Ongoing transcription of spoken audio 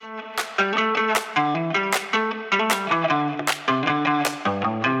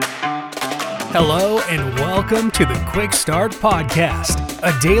Hello and welcome to the Quick Start Podcast,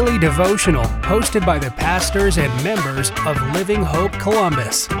 a daily devotional hosted by the pastors and members of Living Hope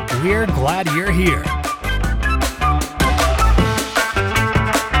Columbus. We're glad you're here.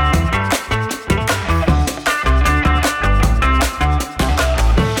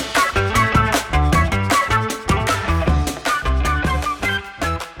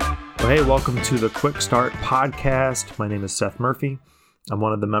 Hey, welcome to the Quick Start Podcast. My name is Seth Murphy. I'm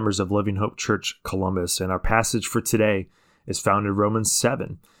one of the members of Living Hope Church Columbus, and our passage for today is found in Romans 7.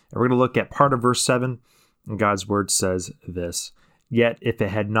 And we're going to look at part of verse 7, and God's word says this: "Yet if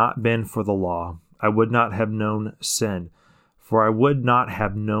it had not been for the law, I would not have known sin, for I would not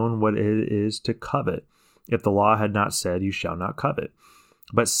have known what it is to covet, if the law had not said, 'You shall not covet.'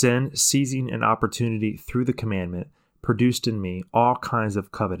 But sin, seizing an opportunity through the commandment, produced in me all kinds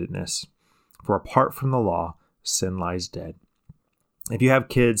of covetousness. For apart from the law, sin lies dead." If you have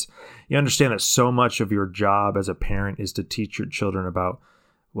kids, you understand that so much of your job as a parent is to teach your children about,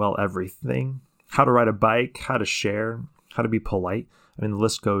 well, everything. How to ride a bike, how to share, how to be polite. I mean, the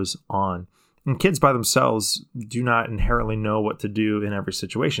list goes on. And kids by themselves do not inherently know what to do in every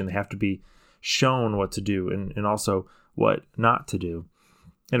situation. They have to be shown what to do and also what not to do.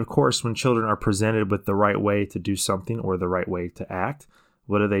 And of course, when children are presented with the right way to do something or the right way to act,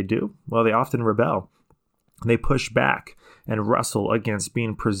 what do? Well, they often rebel. They push back and wrestle against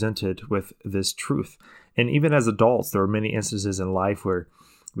being presented with this truth. And even as adults, there are many instances in life where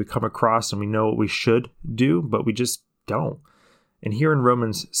we come across and we know what we should do, but we just don't. And here in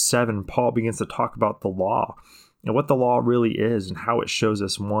Romans 7, Paul begins to talk about the law and what the law really is and how it shows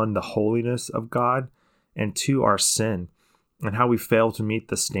us, one, the holiness of God, and two, our sin and how we fail to meet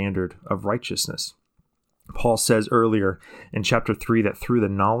the standard of righteousness. Paul says earlier in chapter 3 that through the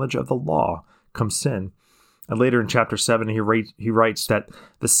knowledge of the law comes sin. And later in chapter 7, he writes that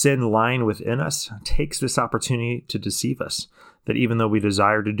the sin lying within us takes this opportunity to deceive us, that even though we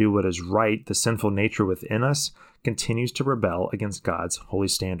desire to do what is right, the sinful nature within us continues to rebel against God's holy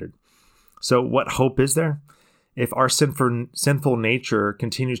standard. So what hope is there? If our sinful nature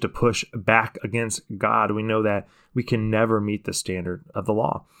continues to push back against God, we know that we can never meet the standard of the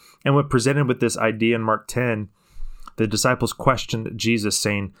law. And when presented with this idea in Mark 10, the disciples questioned Jesus,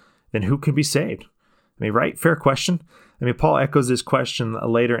 saying, "Then who can be saved?" I mean, right? Fair question. I mean, Paul echoes this question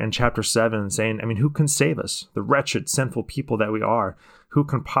later in chapter 7, saying, who can save us? The wretched, sinful people that we are, who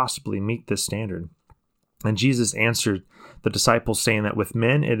can possibly meet this standard? And Jesus answered the disciples, saying that with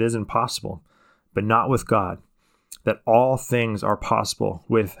men it is impossible, but not with God. That all things are possible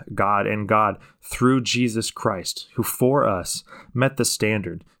with God, and God through Jesus Christ, who for us met the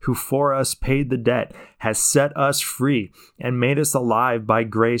standard, who for us paid the debt, has set us free and made us alive by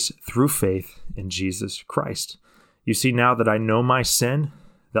grace through faith in Jesus Christ. You see, now that I know my sin,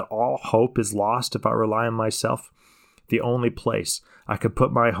 that all hope is lost if I rely on myself. The only place I could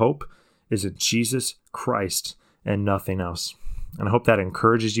put my hope is in Jesus Christ and nothing else. And I hope that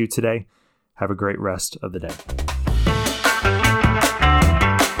encourages you today. Have a great rest of the day.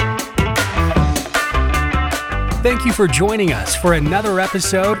 Thank you for joining us for another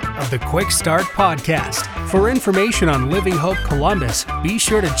episode of the Quick Start Podcast. For information on Living Hope Columbus, be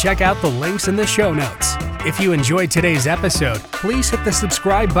sure to check out the links in the show notes. If you enjoyed today's episode, please hit the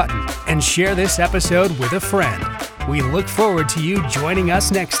subscribe button and share this episode with a friend. We look forward to you joining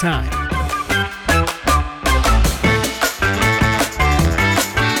us next time.